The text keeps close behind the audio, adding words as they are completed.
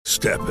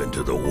Step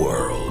into the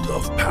world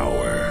of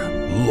power,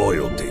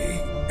 loyalty,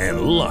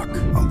 and luck.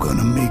 I'm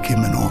gonna make him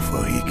an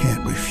offer he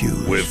can't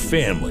refuse. With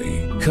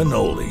family,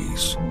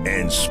 cannolis,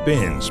 and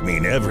spins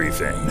mean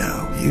everything.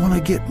 Now, you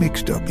wanna get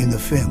mixed up in the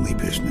family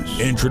business.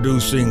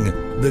 Introducing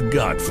The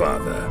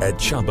Godfather at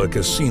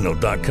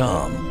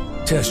ChumbaCasino.com.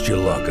 Test your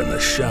luck in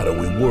the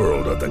shadowy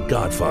world of The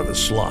Godfather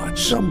slot.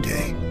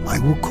 Someday, I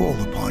will call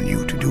upon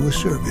you to do a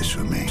service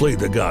for me. Play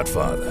The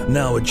Godfather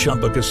now at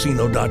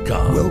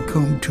ChumbaCasino.com.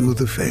 Welcome to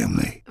the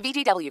family.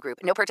 VGW Group.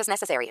 No purchase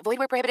necessary. Void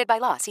where prohibited by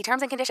law. See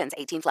terms and conditions.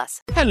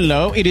 18+.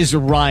 Hello, it is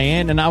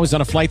Ryan, and I was on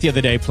a flight the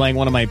other day playing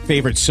one of my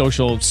favorite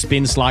social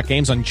spin slot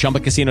games on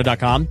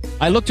ChumbaCasino.com.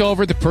 I looked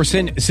over at the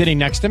person sitting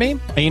next to me,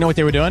 and you know what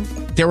they were doing?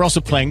 They were also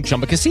playing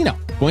Chumba Casino.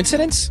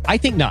 Coincidence? I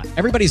think not.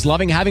 Everybody's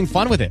loving having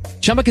fun with it.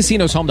 Chumba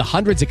Casino is home to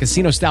hundreds of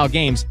casino-style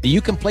games that you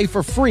can play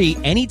for free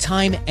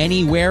anytime,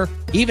 anywhere,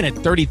 even at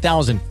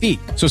 30,000 feet.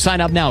 So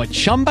sign up now at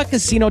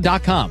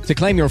ChumbaCasino.com to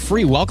claim your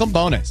free welcome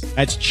bonus.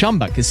 That's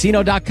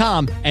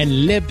ChumbaCasino.com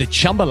and live the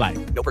Chumba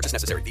life. No purchase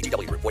necessary.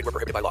 VGW Group. Void where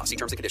prohibited by law. See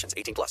terms and conditions.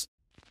 18+.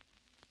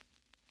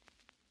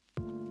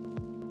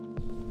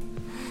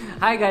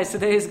 Hi guys,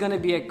 today is going to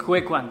be a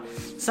quick one.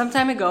 Some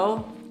time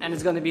ago, and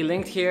it's going to be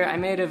linked here, I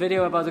made a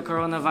video about the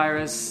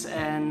coronavirus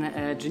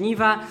in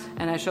Geneva,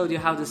 and I showed you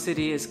how the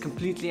city is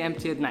completely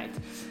empty at night.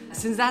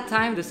 Since that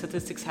time, the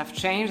statistics have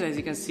changed, as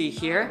you can see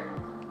here.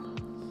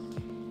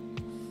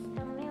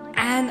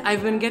 And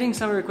I've been getting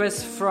some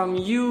requests from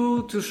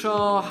you to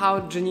show how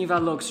Geneva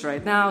looks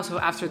right now, so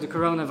after the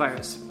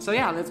coronavirus. So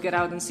yeah, let's get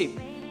out and see.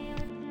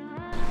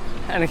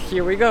 And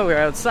here we go, we're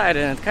outside,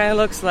 and it kind of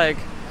looks like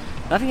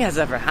nothing has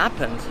ever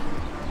happened.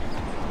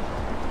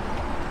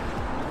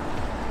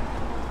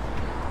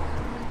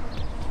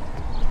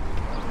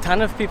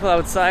 Ton of people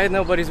outside,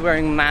 nobody's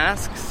wearing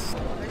masks.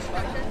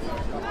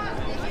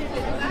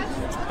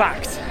 It's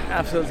packed,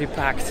 absolutely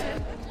packed.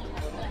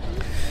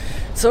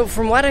 So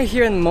from what I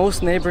hear in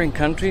most neighboring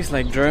countries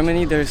like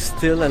Germany, there's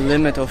still a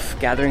limit of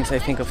gatherings, I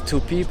think, of 2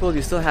 people.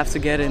 You still have to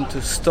get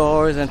into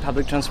stores and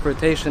public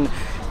transportation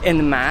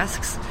in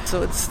masks.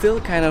 So it's still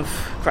kind of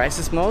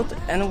crisis mode.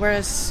 And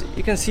whereas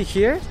you can see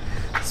here,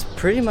 it's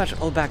pretty much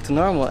all back to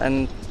normal.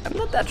 And I'm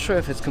not that sure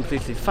if it's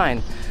completely fine.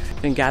 I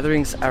think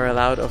gatherings are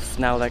allowed of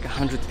now like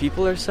 100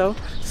 people or so.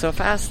 So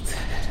fast,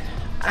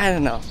 I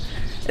don't know.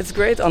 It's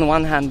great on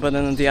one hand, but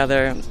then on the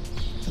other,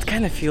 it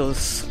kind of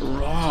feels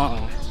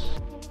wrong.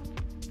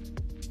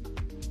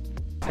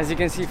 As you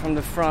can see from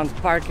the front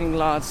parking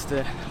lots,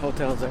 the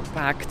hotels are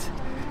packed.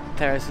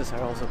 Terraces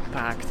are also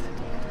packed.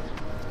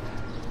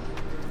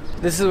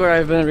 This is where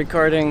I've been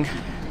recording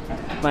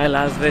my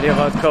last video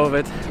about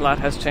COVID. A lot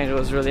has changed, it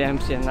was really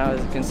empty, and now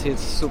as you can see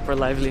it's super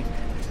lively.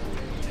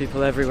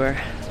 People everywhere.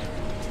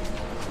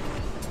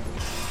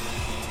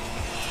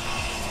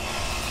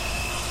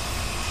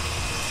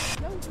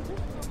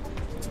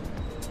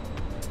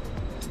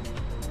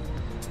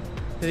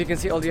 As you can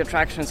see, all the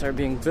attractions are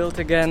being built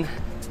again.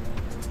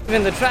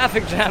 Even the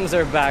traffic jams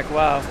are back,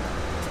 wow.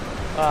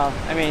 Well,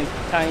 I mean,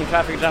 tiny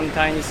traffic jam,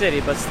 tiny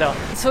city, but still.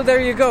 So there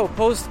you go,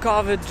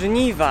 post-COVID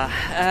Geneva.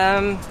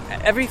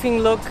 Everything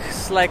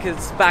looks like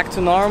it's back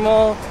to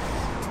normal.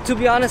 To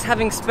be honest,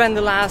 having spent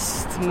the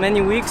last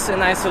many weeks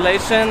in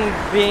isolation,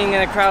 being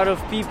in a crowd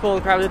of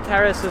people, crowded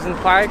terraces and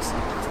parks,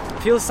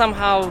 feels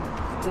somehow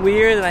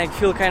weird and I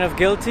feel kind of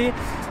guilty.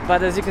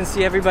 But as you can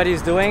see,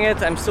 everybody's doing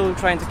it. I'm still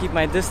trying to keep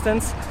my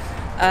distance.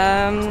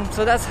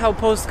 So that's how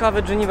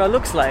post-COVID Geneva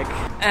looks like.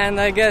 And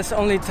I guess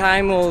only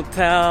time will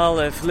tell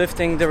if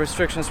lifting the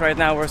restrictions right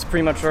now was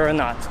premature or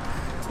not.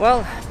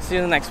 Well, see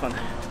you in the next one.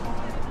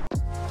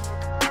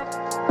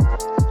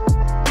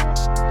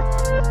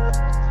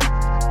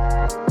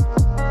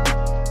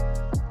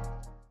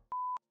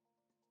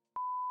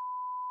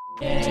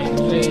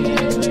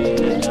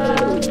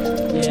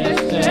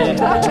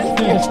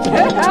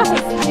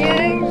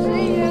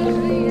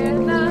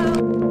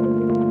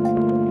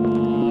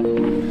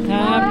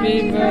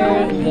 Happy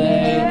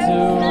birthday to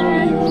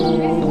you.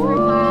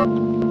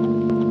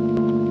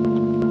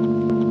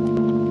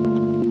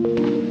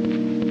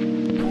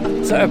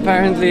 So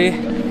apparently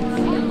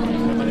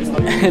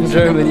in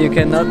Germany you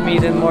cannot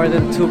meet in more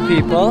than 2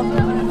 people.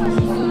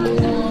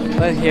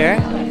 But here